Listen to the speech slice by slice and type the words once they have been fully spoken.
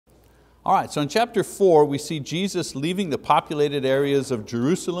All right, so in chapter 4, we see Jesus leaving the populated areas of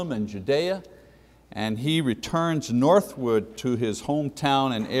Jerusalem and Judea, and He returns northward to His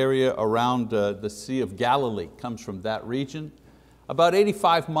hometown and area around the Sea of Galilee. Comes from that region, about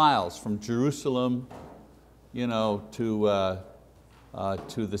 85 miles from Jerusalem to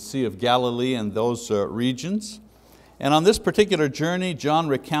the Sea of Galilee and those regions. And on this particular journey, John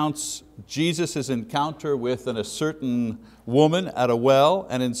recounts Jesus' encounter with a certain woman at a well,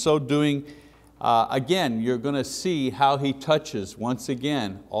 and in so doing, again, you're going to see how He touches, once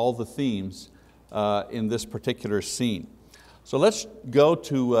again, all the themes in this particular scene. So let's go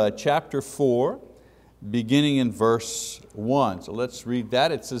to chapter 4, beginning in verse 1. So let's read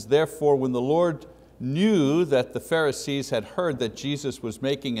that. It says, "Therefore, when the Lord knew that the Pharisees had heard that Jesus was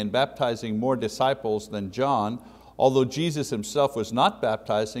making and baptizing more disciples than John, although Jesus Himself was not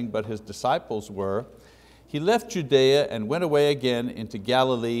baptizing, but His disciples were, He left Judea and went away again into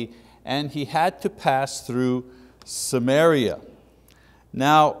Galilee, and He had to pass through Samaria."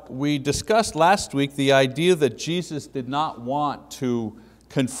 Now, we discussed last week the idea that Jesus did not want to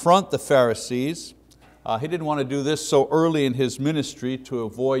confront the Pharisees. He didn't want to do this so early in His ministry to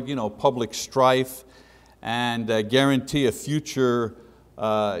avoid public strife and guarantee a future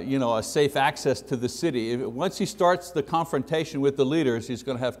a safe access to the city. Once He starts the confrontation with the leaders, He's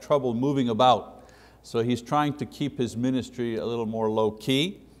going to have trouble moving about. So He's trying to keep His ministry a little more low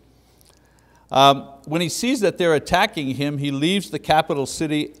key. When He sees that they're attacking Him, He leaves the capital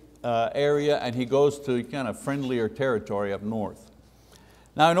city area and He goes to kind of friendlier territory up north.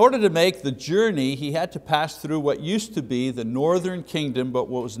 Now, in order to make the journey, He had to pass through what used to be the northern kingdom, but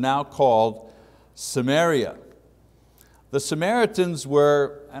what was now called Samaria. The Samaritans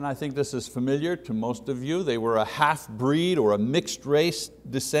were, and I think this is familiar to most of you, they were a half-breed or a mixed race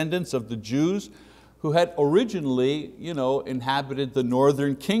descendants of the Jews who had originally inhabited the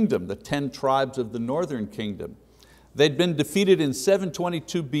northern kingdom, the 10 tribes of the northern kingdom. They'd been defeated in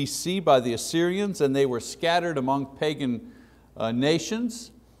 722 BC by the Assyrians, and they were scattered among pagan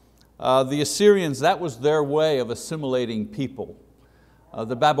nations. The Assyrians, that was their way of assimilating people.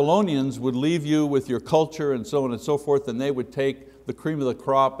 The Babylonians would leave you with your culture and so on and so forth, and they would take the cream of the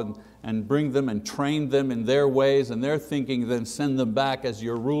crop and bring them and train them in their ways and their thinking, then send them back as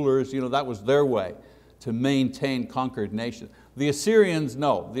your rulers. That was their way to maintain conquered nations. The Assyrians,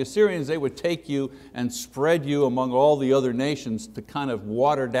 no. The Assyrians, they would take you and spread you among all the other nations to kind of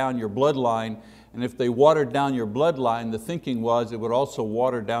water down your bloodline. And if they watered down your bloodline, the thinking was it would also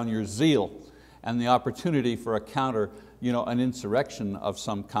water down your zeal and the opportunity for a counter, an insurrection of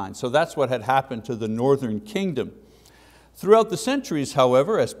some kind. So that's what had happened to the northern kingdom. Throughout the centuries,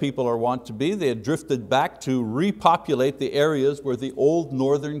 however, as people are wont to be, they had drifted back to repopulate the areas where the old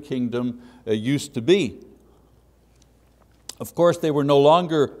northern kingdom used to be. Of course, they were no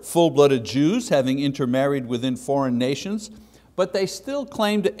longer full-blooded Jews, having intermarried within foreign nations, but they still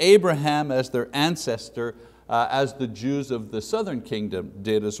claimed Abraham as their ancestor, as the Jews of the southern kingdom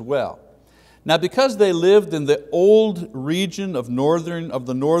did as well. Now, because they lived in the old region of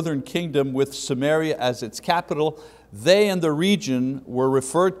the northern kingdom with Samaria as its capital, they and the region were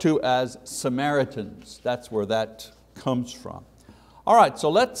referred to as Samaritans. That's where that comes from. All right, so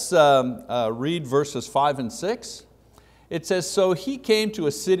let's read verses 5 and 6. It says, "So He came to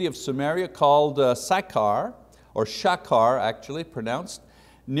a city of Samaria called Sychar, or Shachar actually pronounced,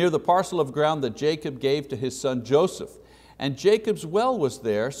 near the parcel of ground that Jacob gave to his son Joseph. And Jacob's well was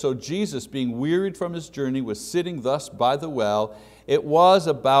there, so Jesus, being wearied from His journey, was sitting thus by the well. It was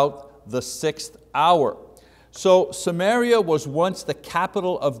about the 6th hour. So Samaria was once the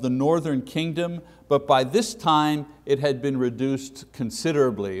capital of the northern kingdom, but by this time it had been reduced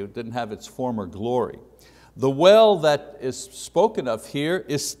considerably. It didn't have its former glory. The well that is spoken of here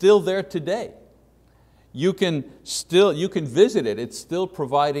is still there today. You can visit it. It's still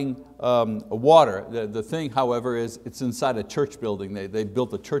providing water. The thing, however, is it's inside a church building. They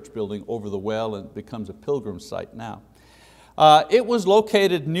built a church building over the well and it becomes a pilgrim site now. It was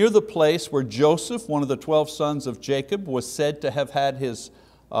located near the place where Joseph, one of the 12 sons of Jacob, was said to have had his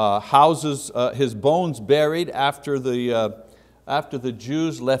his bones buried after the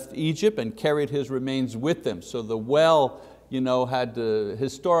Jews left Egypt and carried his remains with them. So the well had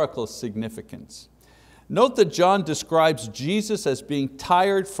historical significance. Note that John describes Jesus as being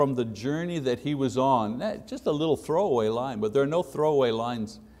tired from the journey that He was on. Just a little throwaway line, but there are no throwaway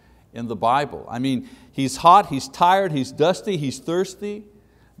lines in the Bible. I mean, He's hot, He's tired, He's dusty, He's thirsty.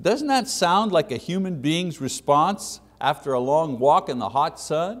 Doesn't that sound like a human being's response after a long walk in the hot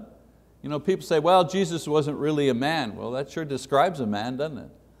sun? People say, well, Jesus wasn't really a man. Well, that sure describes a man, doesn't it?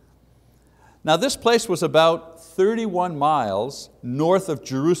 Now, this place was about 31 miles north of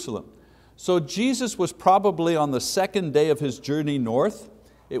Jerusalem. So Jesus was probably on the second day of his journey north.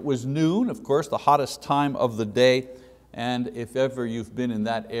 It was noon, of course, the hottest time of the day, and if ever you've been in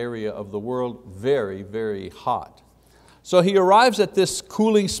that area of the world, very, very hot. So he arrives at this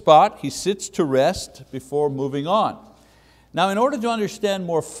cooling spot, he sits to rest before moving on. Now, in order to understand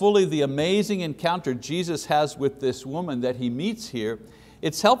more fully the amazing encounter Jesus has with this woman that he meets here,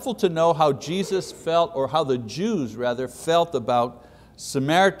 it's helpful to know how Jesus felt, or how the Jews rather felt about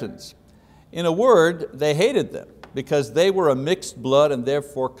Samaritans. In a word, they hated them because they were a mixed blood and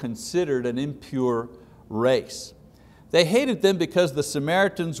therefore considered an impure race. They hated them because the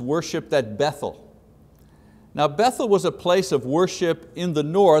Samaritans worshiped at Bethel. Now Bethel was a place of worship in the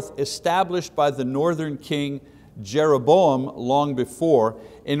north established by the northern king Jeroboam long before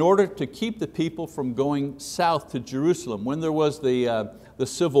in order to keep the people from going south to Jerusalem. When there was the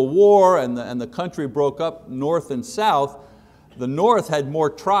civil war and the country broke up north and south, the north had more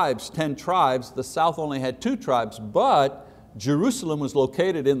tribes, 10 tribes, the south only had 2 tribes, but Jerusalem was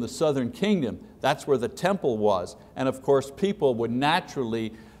located in the southern kingdom. That's where the temple was. And of course people would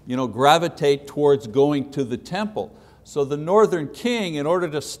naturally gravitate towards going to the temple. So the northern king, in order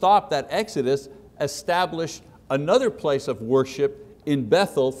to stop that exodus, established another place of worship in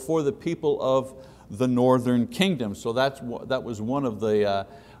Bethel for the people of the northern kingdom. So that was one of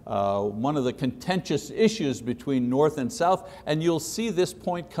the contentious issues between north and south, and you'll see this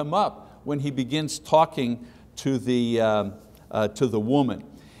point come up when he begins talking to the woman.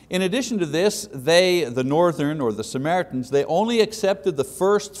 In addition to this, the northern or the Samaritans, they only accepted the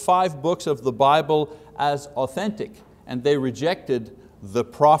first 5 books of the Bible as authentic, and they rejected the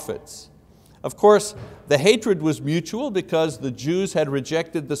prophets. Of course, the hatred was mutual because the Jews had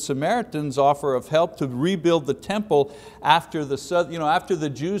rejected the Samaritans' offer of help to rebuild the temple after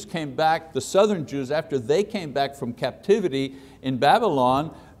the Jews came back, the southern Jews, after they came back from captivity in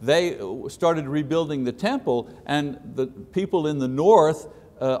Babylon, they started rebuilding the temple, and the people in the north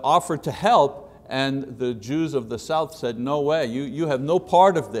offered to help, and the Jews of the south said, no way, you have no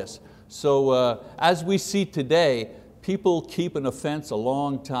part of this. So as we see today, people keep an offense a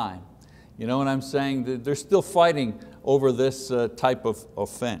long time. You know what I'm saying? They're still fighting over this type of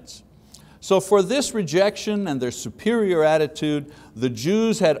offense. So for this rejection and their superior attitude, the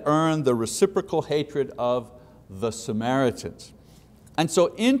Jews had earned the reciprocal hatred of the Samaritans. And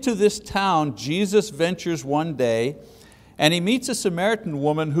so into this town, Jesus ventures one day, and he meets a Samaritan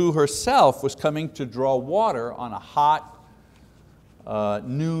woman who herself was coming to draw water on a hot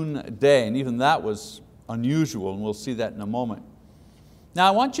noon day, and even that was unusual, and we'll see that in a moment. Now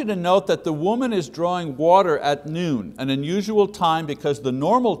I want you to note that the woman is drawing water at noon, an unusual time because the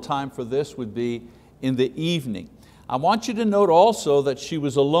normal time for this would be in the evening. I want you to note also that she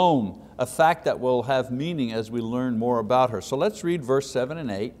was alone, a fact that will have meaning as we learn more about her. So let's read verse 7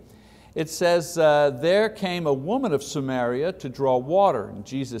 and 8. It says, there came a woman of Samaria to draw water, and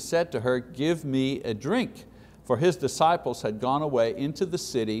Jesus said to her, give me a drink, for his disciples had gone away into the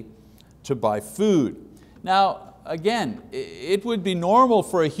city to buy food. Now, again, it would be normal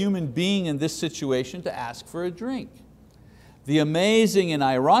for a human being in this situation to ask for a drink. The amazing and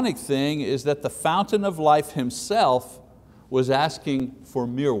ironic thing is that the fountain of life himself was asking for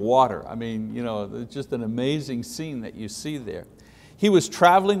mere water. I mean, it's just an amazing scene that you see there. He was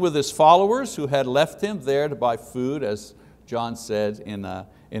traveling with his followers who had left him there to buy food, as John said in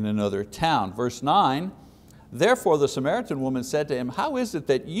another town. Verse 9, therefore the Samaritan woman said to him, how is it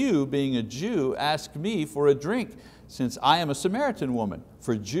that you, being a Jew, ask me for a drink, since I am a Samaritan woman?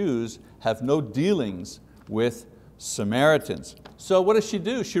 For Jews have no dealings with Samaritans. So what does she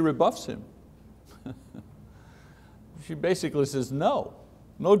do? She rebuffs him. She basically says, no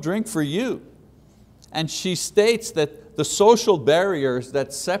drink for you. And she states that the social barriers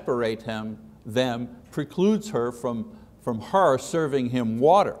that separate them precludes her from her serving him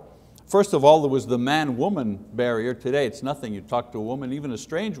water. First of all, there was the man-woman barrier. Today it's nothing. You talk to a woman, even a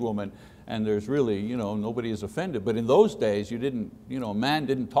strange woman, and there's really, nobody is offended. But in those days, a man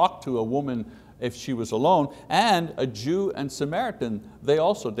didn't talk to a woman if she was alone, and a Jew and Samaritan, they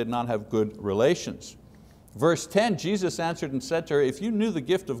also did not have good relations. Verse 10, Jesus answered and said to her, if you knew the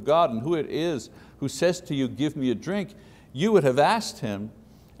gift of God and who it is who says to you, give me a drink, you would have asked him,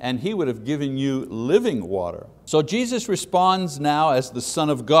 and he would have given you living water. So Jesus responds now as the Son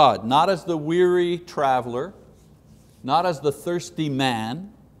of God, not as the weary traveler, not as the thirsty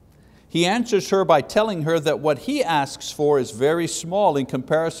man. He answers her by telling her that what he asks for is very small in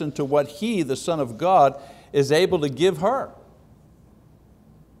comparison to what he, the Son of God, is able to give her.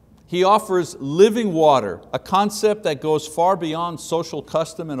 He offers living water, a concept that goes far beyond social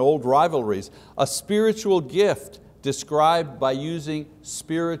custom and old rivalries, a spiritual gift described by using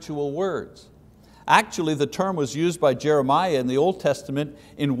spiritual words. Actually, the term was used by Jeremiah in the Old Testament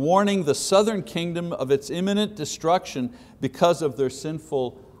in warning the southern kingdom of its imminent destruction because of their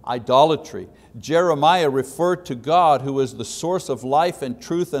sinful idolatry. Jeremiah referred to God, who is the source of life and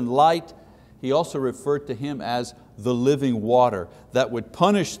truth and light. He also referred to Him as the living water that would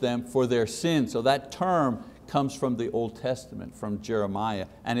punish them for their sin. So that term comes from the Old Testament, from Jeremiah,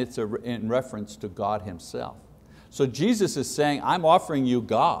 and it's in reference to God Himself. So Jesus is saying, I'm offering you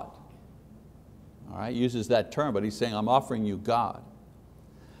God. All right, uses that term, but He's saying, I'm offering you God.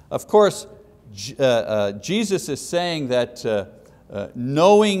 Of course, Jesus is saying that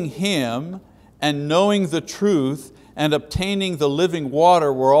knowing Him and knowing the truth and obtaining the living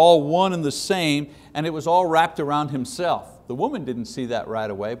water were all one and the same, and it was all wrapped around Himself. The woman didn't see that right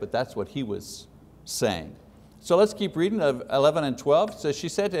away, but that's what He was saying. So let's keep reading, 11 and 12. It says, she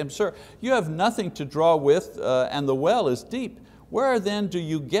said to Him, Sir, you have nothing to draw with, and the well is deep. Where then do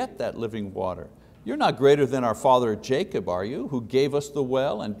you get that living water? You're not greater than our father Jacob, are you, who gave us the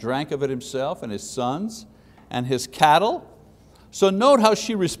well and drank of it himself and his sons and his cattle? So note how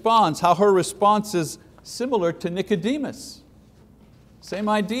she responds, how her response is similar to Nicodemus. Same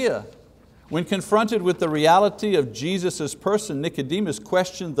idea. When confronted with the reality of Jesus' person, Nicodemus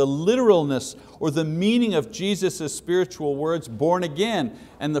questioned the literalness or the meaning of Jesus' spiritual words, born again.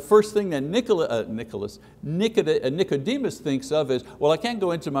 And the first thing that Nicodemus thinks of is, well, I can't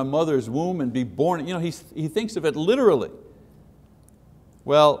go into my mother's womb and be born. He thinks of it literally.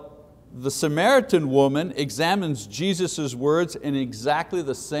 Well, the Samaritan woman examines Jesus' words in exactly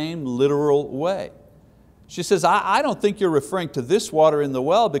the same literal way. She says, I don't think you're referring to this water in the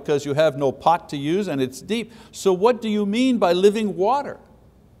well because you have no pot to use and it's deep. So what do you mean by living water?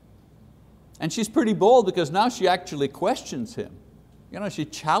 And she's pretty bold because now she actually questions Him. She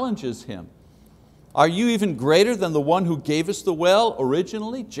challenges Him. Are you even greater than the one who gave us the well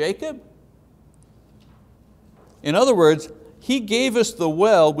originally, Jacob? In other words, He gave us the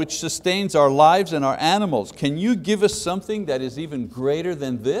well which sustains our lives and our animals. Can you give us something that is even greater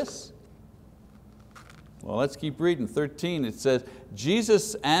than this? Well, let's keep reading. 13, it says,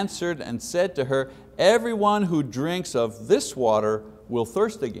 Jesus answered and said to her, everyone who drinks of this water will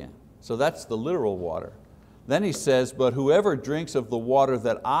thirst again. So that's the literal water. Then He says, but whoever drinks of the water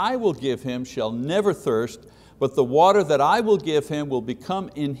that I will give him shall never thirst, but the water that I will give him will become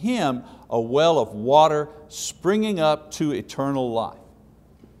in him a well of water springing up to eternal life.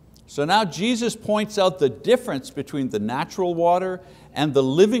 So now Jesus points out the difference between the natural water and the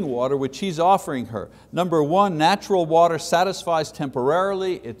living water which He's offering her. Number one, natural water satisfies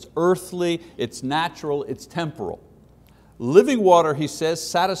temporarily, it's earthly, it's natural, it's temporal. Living water, He says,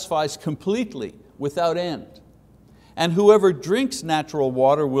 satisfies completely, without end. And whoever drinks natural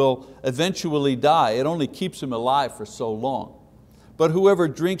water will eventually die. It only keeps him alive for so long. But whoever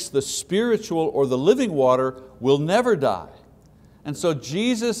drinks the spiritual or the living water will never die. And so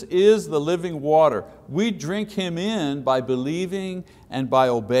Jesus is the living water. We drink Him in by believing and by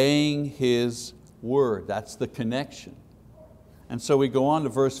obeying His word. That's the connection. And so we go on to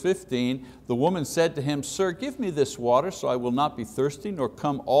verse 15. The woman said to Him, Sir, give me this water so I will not be thirsty nor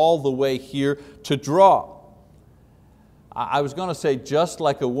come all the way here to draw. I was going to say just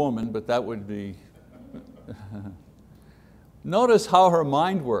like a woman, but that would be... Notice how her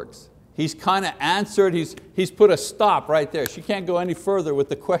mind works. He's kind of answered, he's put a stop right there. She can't go any further with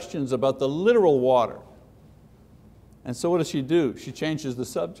the questions about the literal water. And so what does she do? She changes the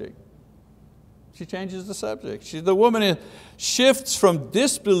subject. She changes the subject. The woman shifts from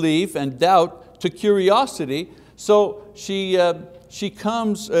disbelief and doubt to curiosity. So she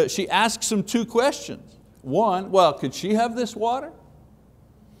asks him two questions. One, well, could she have this water?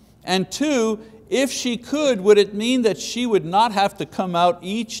 And two, if she could, would it mean that she would not have to come out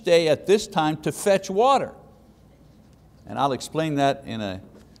each day at this time to fetch water? And I'll explain that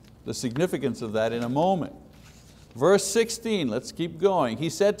the significance of that in a moment. Verse 16, let's keep going. He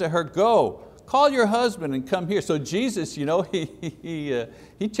said to her, go, call your husband and come here. So Jesus, he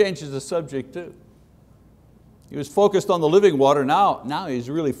changes the subject too. He was focused on the living water, now He's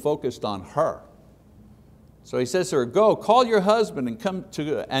really focused on her. So He says to her, go, call your husband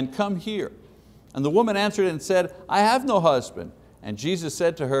and come here. And the woman answered and said, I have no husband. And Jesus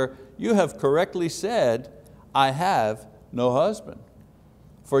said to her, you have correctly said, I have no husband.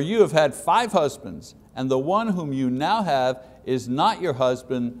 For you have had 5 husbands, and the one whom you now have is not your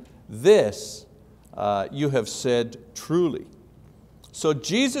husband. This you have said truly. So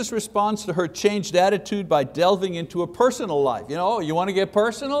Jesus responds to her changed attitude by delving into a personal life. You want to get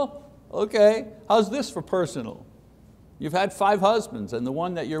personal? Okay, how's this for personal? You've had 5 husbands and the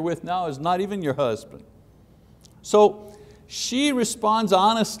one that you're with now is not even your husband. So she responds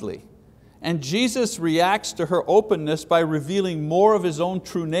honestly, and Jesus reacts to her openness by revealing more of His own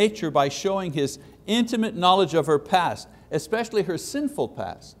true nature by showing His intimate knowledge of her past, especially her sinful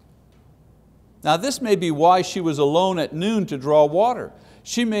past. Now this may be why she was alone at noon to draw water.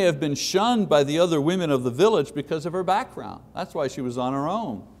 She may have been shunned by the other women of the village because of her background. That's why she was on her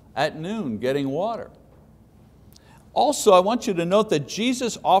own at noon getting water. Also, I want you to note that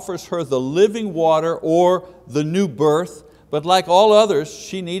Jesus offers her the living water or the new birth, but like all others,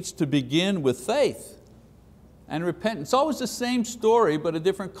 she needs to begin with faith and repentance. It's always the same story, but a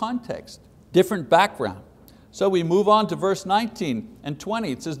different context, different background. So we move on to verse 19 and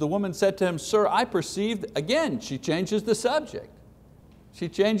 20. It says, the woman said to him, "Sir, I perceived," again, she changes the subject. She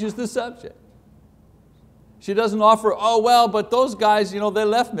changes the subject. She doesn't offer, "Oh well, but those guys, they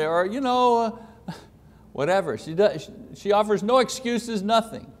left me," or whatever. She offers no excuses,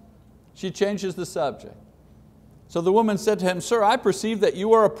 nothing. She changes the subject. So the woman said to him, "Sir, I perceive that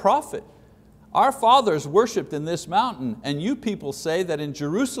you are a prophet. Our fathers worshipped in this mountain, and you people say that in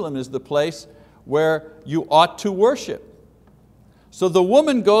Jerusalem is the place where you ought to worship." So the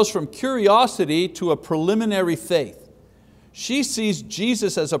woman goes from curiosity to a preliminary faith. She sees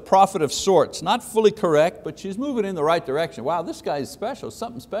Jesus as a prophet of sorts, not fully correct, but she's moving in the right direction. Wow, this guy is special,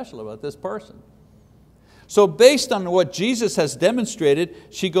 something special about this person. So based on what Jesus has demonstrated,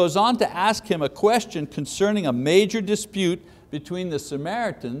 she goes on to ask Him a question concerning a major dispute between the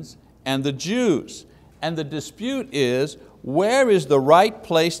Samaritans and the Jews. And the dispute is, where is the right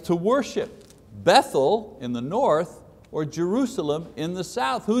place to worship? Bethel in the north or Jerusalem in the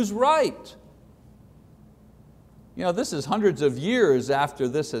south? Who's right? This is hundreds of years after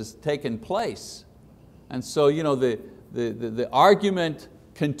this has taken place. And so the argument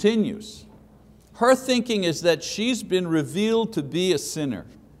continues. Her thinking is that she's been revealed to be a sinner.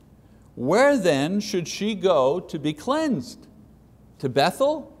 Where then should she go to be cleansed? To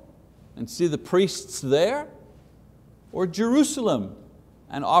Bethel and see the priests there? Or Jerusalem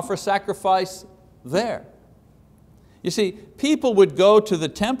and offer sacrifice there? You see, people would go to the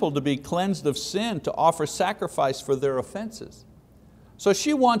temple to be cleansed of sin, to offer sacrifice for their offenses. So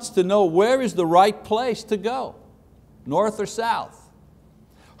she wants to know, where is the right place to go? North or south?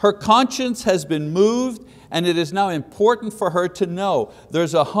 Her conscience has been moved, and it is now important for her to know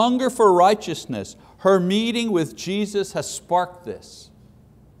there's a hunger for righteousness. Her meeting with Jesus has sparked this.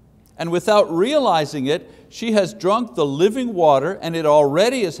 And without realizing it, she has drunk the living water, and it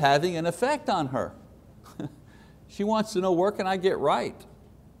already is having an effect on her. She wants to know, where can I get right?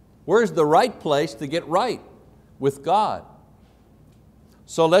 Where's the right place to get right with God?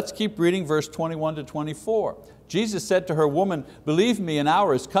 So let's keep reading verse 21 to 24. Jesus said to her, "Woman, believe me, an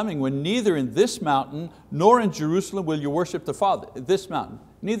hour is coming when neither in this mountain nor in Jerusalem will you worship the Father." This mountain,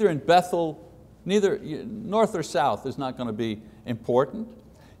 neither in Bethel, neither north or south is not going to be important.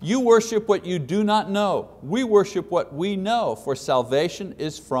 "You worship what you do not know. We worship what we know, for salvation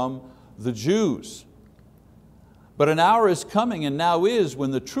is from the Jews. But an hour is coming, and now is,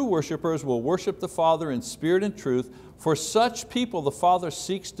 when the true worshipers will worship the Father in spirit and truth. For such people the Father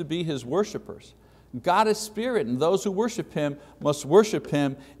seeks to be His worshipers. God is spirit, and those who worship Him must worship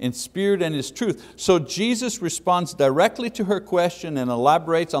Him in spirit and His truth." So Jesus responds directly to her question and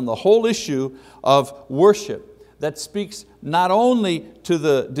elaborates on the whole issue of worship that speaks not only to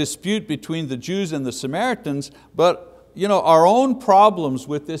the dispute between the Jews and the Samaritans, but our own problems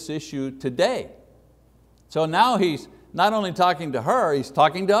with this issue today. So now He's not only talking to her, He's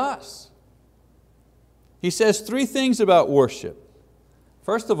talking to us. He says three things about worship.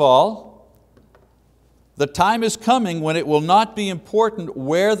 First of all, the time is coming when it will not be important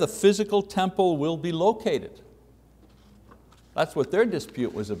where the physical temple will be located. That's what their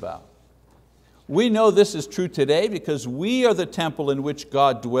dispute was about. We know this is true today because we are the temple in which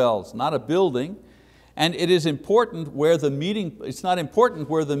God dwells, not a building. And it is important where the meeting, it's not important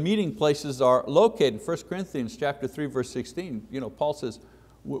where the meeting places are located. 1 Corinthians chapter 3, verse 16, Paul says,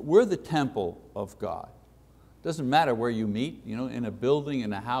 we're the temple of God. It doesn't matter where you meet, in a building,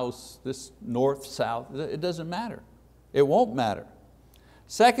 in a house, this north, south, it doesn't matter. It won't matter.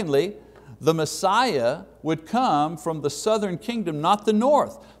 Secondly, the Messiah would come from the southern kingdom, not the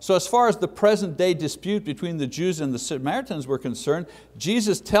north. So as far as the present day dispute between the Jews and the Samaritans were concerned,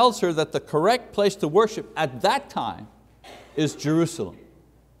 Jesus tells her that the correct place to worship at that time is Jerusalem.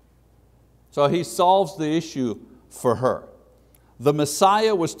 So He solves the issue for her. The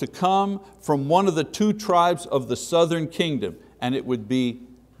Messiah was to come from one of the two tribes of the southern kingdom, and it would be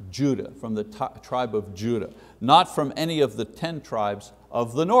Judah, from the tribe of Judah, not from any of the 10 tribes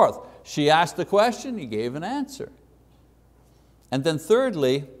of the north. She asked the question, He gave an answer. And then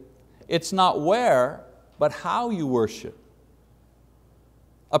thirdly, it's not where, but how you worship.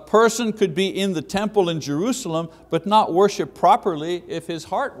 A person could be in the temple in Jerusalem but not worship properly if his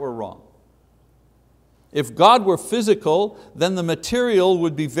heart were wrong. If God were physical, then the material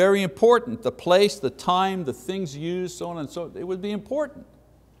would be very important. The place, the time, the things used, so on and so on, it would be important.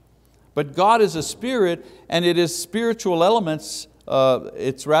 But God is a spirit, and it is spiritual elements,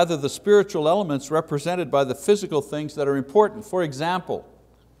 it's rather the spiritual elements represented by the physical things that are important. For example,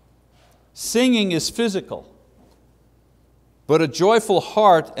 singing is physical, but a joyful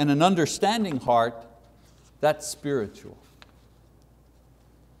heart and an understanding heart, that's spiritual.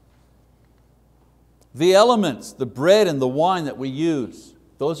 The elements, the bread and the wine that we use,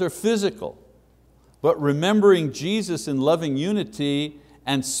 those are physical. But remembering Jesus in loving unity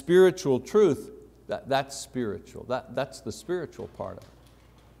and spiritual truth, that's spiritual. That's the spiritual part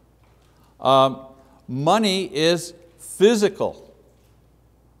of it. Money is physical,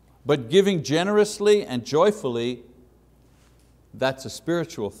 but giving generously and joyfully, that's a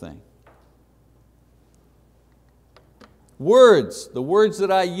spiritual thing. Words, the words that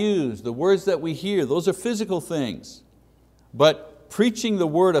I use, the words that we hear, those are physical things. But preaching the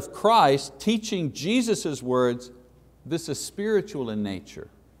word of Christ, teaching Jesus' words, this is spiritual in nature,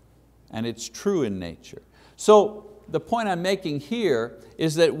 and it's true in nature. So the point I'm making here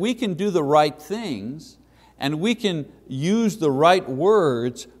is that we can do the right things and we can use the right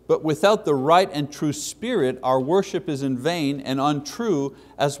words, but without the right and true spirit, our worship is in vain and untrue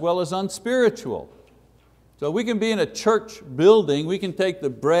as well as unspiritual. So we can be in a church building, we can take the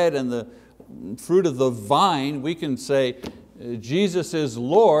bread and the fruit of the vine, we can say, Jesus is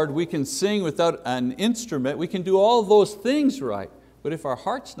Lord, we can sing without an instrument, we can do all those things right. But if our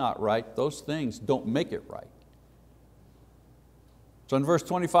heart's not right, those things don't make it right. So in verse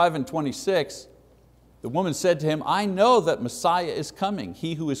 25 and 26, the woman said to him, I know that Messiah is coming,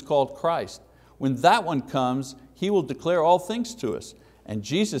 he who is called Christ. When that one comes, he will declare all things to us. And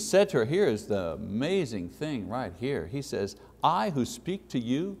Jesus said to her, here is the amazing thing right here. He says, I who speak to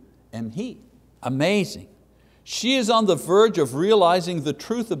you am He. Amazing. She is on the verge of realizing the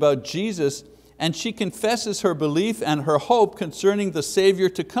truth about Jesus, and she confesses her belief and her hope concerning the Savior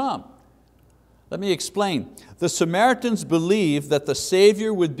to come. Let me explain. The Samaritans believed that the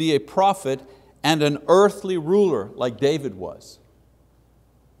Savior would be a prophet and an earthly ruler like David was.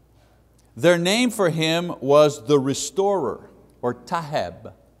 Their name for Him was the Restorer, or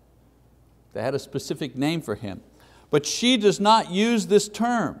Taheb. They had a specific name for Him. But she does not use this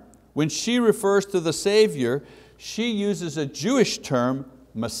term. When she refers to the Savior, she uses a Jewish term,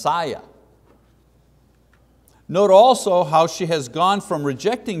 Messiah. Note also how she has gone from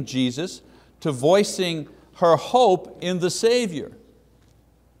rejecting Jesus to voicing her hope in the Savior.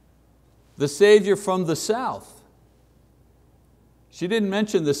 The Savior from the south. She didn't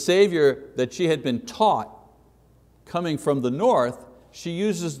mention the Savior that she had been taught coming from the north. She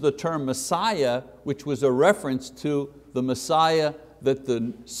uses the term Messiah, which was a reference to the Messiah that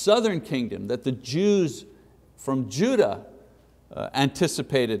the southern kingdom, that the Jews from Judah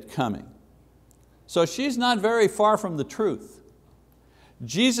anticipated coming. So she's not very far from the truth.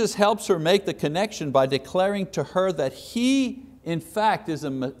 Jesus helps her make the connection by declaring to her that He, in fact, is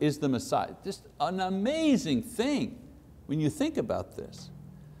the Messiah. Just an amazing thing when you think about this.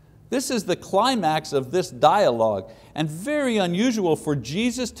 This is the climax of this dialogue, and very unusual for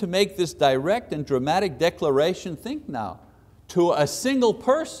Jesus to make this direct and dramatic declaration, think now, to a single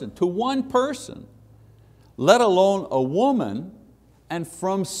person, to one person, let alone a woman, and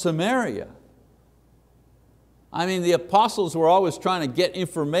from Samaria. I mean, the apostles were always trying to get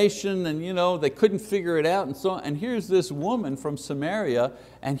information and they couldn't figure it out and so on. And here's this woman from Samaria,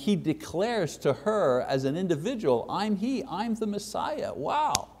 and He declares to her as an individual, I'm He, I'm the Messiah.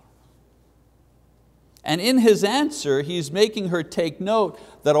 Wow. And in His answer, He's making her take note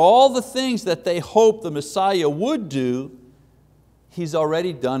that all the things that they hoped the Messiah would do, He's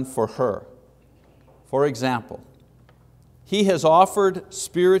already done for her. For example, He has offered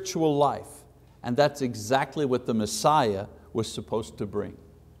spiritual life, and that's exactly what the Messiah was supposed to bring.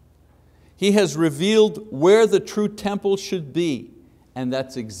 He has revealed where the true temple should be, and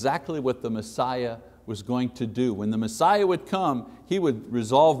that's exactly what the Messiah was going to do. When the Messiah would come, He would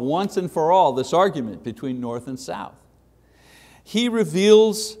resolve once and for all this argument between north and south. He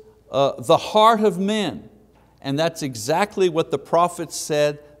reveals the heart of men, and that's exactly what the prophets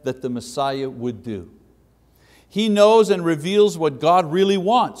said that the Messiah would do. He knows and reveals what God really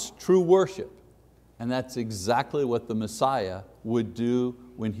wants, true worship, and that's exactly what the Messiah would do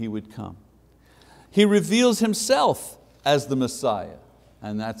when He would come. He reveals Himself as the Messiah,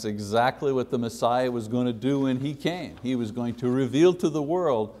 and that's exactly what the Messiah was going to do when He came. He was going to reveal to the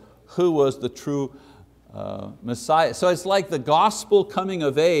world who was the true Messiah. So it's like the gospel coming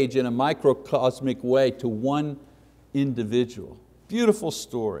of age in a microcosmic way to one individual. Beautiful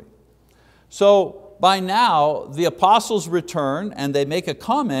story. So by now the apostles return and they make a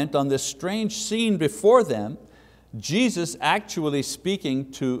comment on this strange scene before them, Jesus actually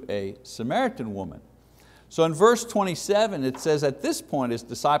speaking to a Samaritan woman. So in verse 27 it says, at this point his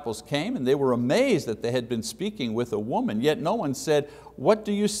disciples came and they were amazed that they had been speaking with a woman, yet no one said, what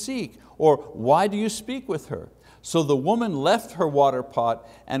do you seek? Or why do you speak with her? So the woman left her water pot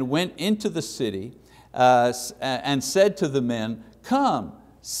and went into the city and said to the men, come,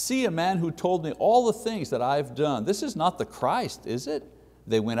 see a man who told me all the things that I've done. This is not the Christ, is it?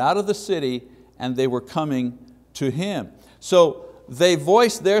 They went out of the city and they were coming to Him. So they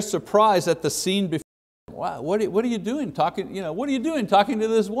voiced their surprise at the scene before. Wow, what are you doing talking, what are you doing talking to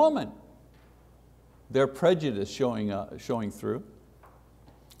this woman? Their prejudice showing through.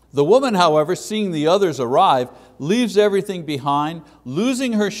 The woman, however, seeing the others arrive, leaves everything behind,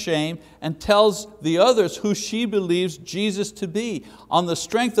 losing her shame, and tells the others who she believes Jesus to be. On the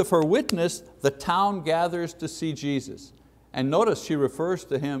strength of her witness, the town gathers to see Jesus. And notice she refers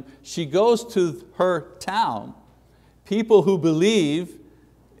to Him. She goes to her town, people who believe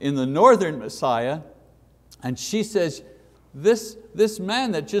in the northern Messiah, and she says, this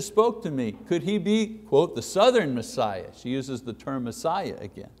man that just spoke to me, could he be, quote, the southern Messiah? She uses the term Messiah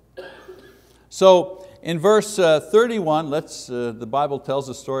again. So in verse 31, the Bible tells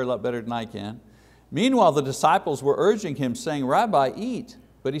the story a lot better than I can. Meanwhile, the disciples were urging Him, saying, Rabbi, eat.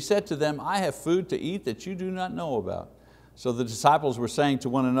 But He said to them, I have food to eat that you do not know about. So the disciples were saying to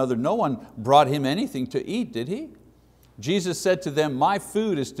one another, no one brought Him anything to eat, did He? Jesus said to them, my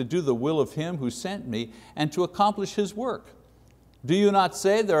food is to do the will of Him who sent me and to accomplish His work. Do you not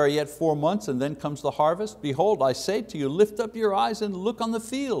say there are yet 4 months and then comes the harvest? Behold, I say to you, lift up your eyes and look on the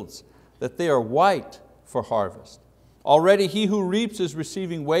fields, that they are white for harvest. Already he who reaps is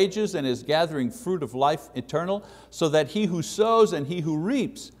receiving wages and is gathering fruit of life eternal, so that he who sows and he who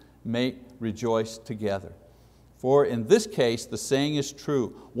reaps may rejoice together. For in this case the saying is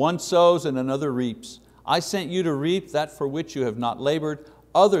true, one sows and another reaps. I sent you to reap that for which you have not labored,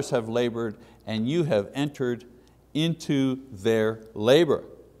 others have labored, and you have entered into their labor.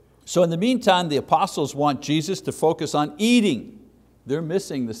 So in the meantime, the apostles want Jesus to focus on eating. They're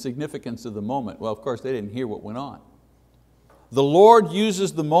missing the significance of the moment. Well, of course, they didn't hear what went on. The Lord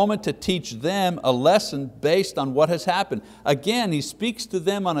uses the moment to teach them a lesson based on what has happened. Again, He speaks to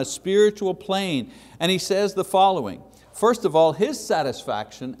them on a spiritual plane, and He says the following. First of all, His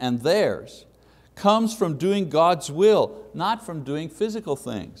satisfaction and theirs comes from doing God's will, not from doing physical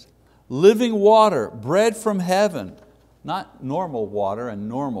things. Living water, bread from heaven, not normal water and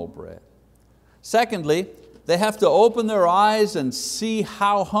normal bread. Secondly, they have to open their eyes and see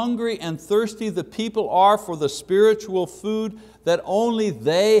how hungry and thirsty the people are for the spiritual food that only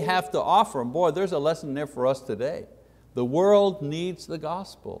they have to offer. And boy, there's a lesson there for us today. The world needs the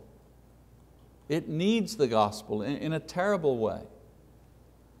gospel. It needs the gospel in a terrible way.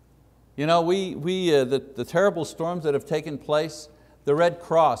 The terrible storms that have taken place, the Red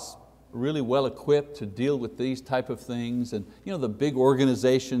Cross, really well equipped to deal with these type of things, and the big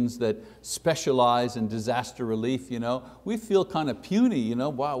organizations that specialize in disaster relief, we feel kind of puny,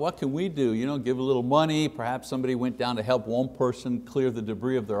 wow, what can we do? Give a little money, perhaps somebody went down to help one person clear the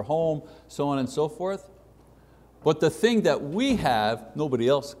debris of their home, so on and so forth. But the thing that we have, nobody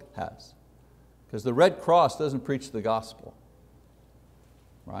else has, because the Red Cross doesn't preach the gospel,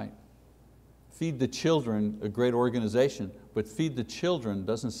 right? Feed the Children, a great organization, but Feed the Children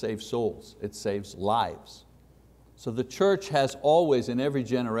doesn't save souls, it saves lives. So the church has always, in every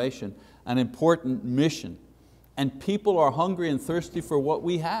generation, an important mission, and people are hungry and thirsty for what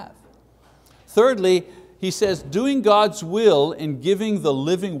we have. Thirdly, he says, doing God's will in giving the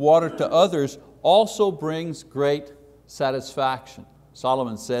living water to others also brings great satisfaction.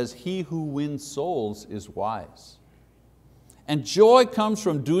 Solomon says, he who wins souls is wise. And joy comes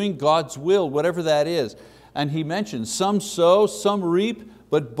from doing God's will, whatever that is. And he mentions some sow, some reap,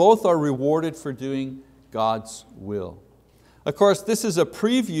 but both are rewarded for doing God's will. Of course, this is a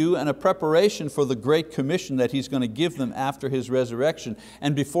preview and a preparation for the Great Commission that He's going to give them after His resurrection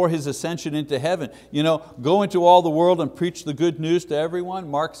and before His ascension into heaven. Go into all the world and preach the good news to everyone,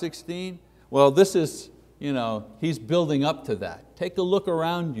 Mark 16. Well, this is, He's building up to that. Take a look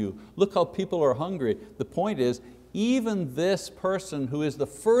around you. Look how people are hungry. The point is, even this person who is the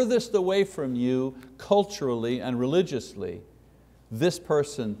furthest away from you culturally and religiously, this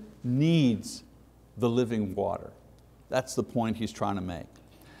person needs the living water. That's the point he's trying to make.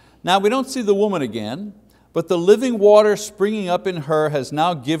 Now we don't see the woman again, But the living water springing up in her has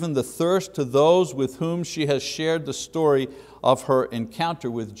now given the thirst to those with whom she has shared the story of her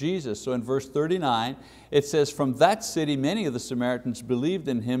encounter with Jesus. So in verse 39, it says, from that city many of the Samaritans believed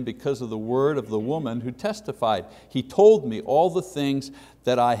in Him because of the word of the woman who testified. He told me all the things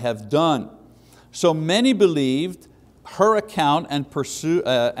that I have done. So many believed her account and pursued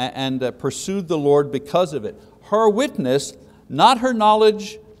the Lord because of it. Her witness, not her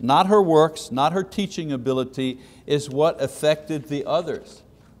knowledge, not her works, not her teaching ability, is what affected the others.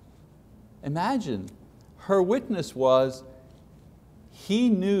 Imagine, her witness was, He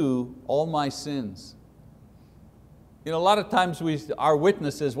knew all my sins. You know, a lot of times our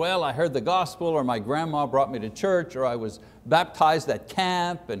witness is, well, I heard the gospel, or my grandma brought me to church, or I was baptized at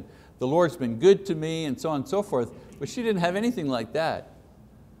camp, and the Lord's been good to me, and so on and so forth. But she didn't have anything like that.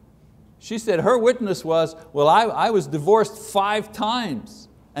 She said her witness was, well, I was divorced 5 times,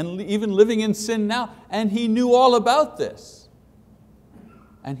 and even living in sin now, and He knew all about this.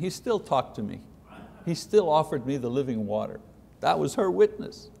 And He still talked to me. He still offered me the living water. That was her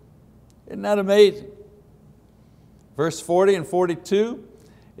witness. Isn't that amazing? Verse 40 and 42,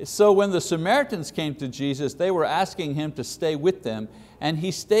 so when the Samaritans came to Jesus, they were asking Him to stay with them, and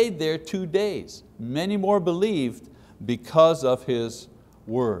He stayed there 2 days. Many more believed because of His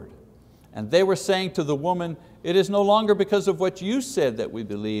word. And they were saying to the woman, it is no longer because of what you said that we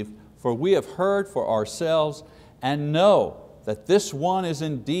believe, for we have heard for ourselves and know that this one is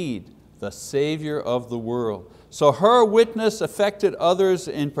indeed the Savior of the world. So her witness affected others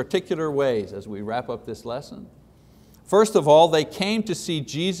in particular ways as we wrap up this lesson. First of all, they came to see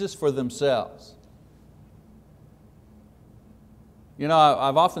Jesus for themselves. You know,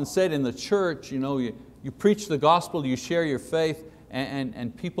 I've often said in the church, you preach the gospel, you share your faith,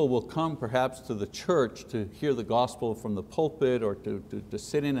 and people will come perhaps to the church to hear the gospel from the pulpit or to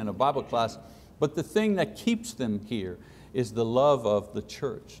sit in a Bible class. But the thing that keeps them here is the love of the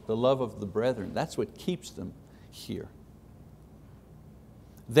church, the love of the brethren. That's what keeps them here.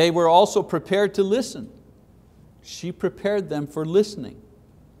 They were also prepared to listen. She prepared them for listening.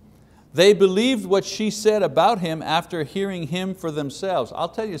 They believed what she said about Him after hearing Him for themselves. I'll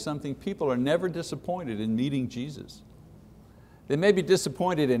tell you something, people are never disappointed in meeting Jesus. They may be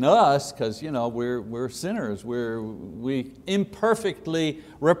disappointed in us because we're sinners, we imperfectly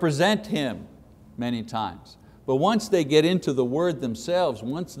represent Him many times. But once they get into the Word themselves,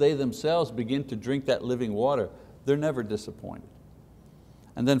 once they themselves begin to drink that living water, they're never disappointed.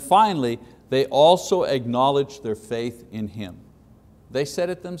 And then finally, they also acknowledge their faith in Him. They said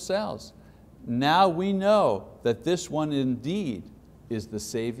it themselves. Now we know that this one indeed is the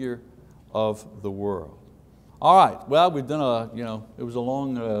Savior of the world. All right, well, we've done it was a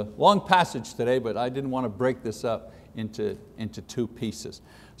long passage today, but I didn't want to break this up into 2 pieces.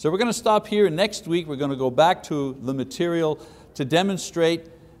 So we're going to stop here. Next week we're going to go back to the material to demonstrate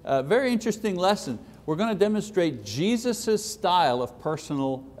a very interesting lesson. We're going to demonstrate Jesus' style of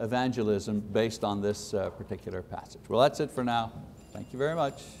personal evangelism based on this particular passage. Well, that's it for now. Thank you very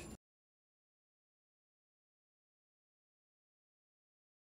much.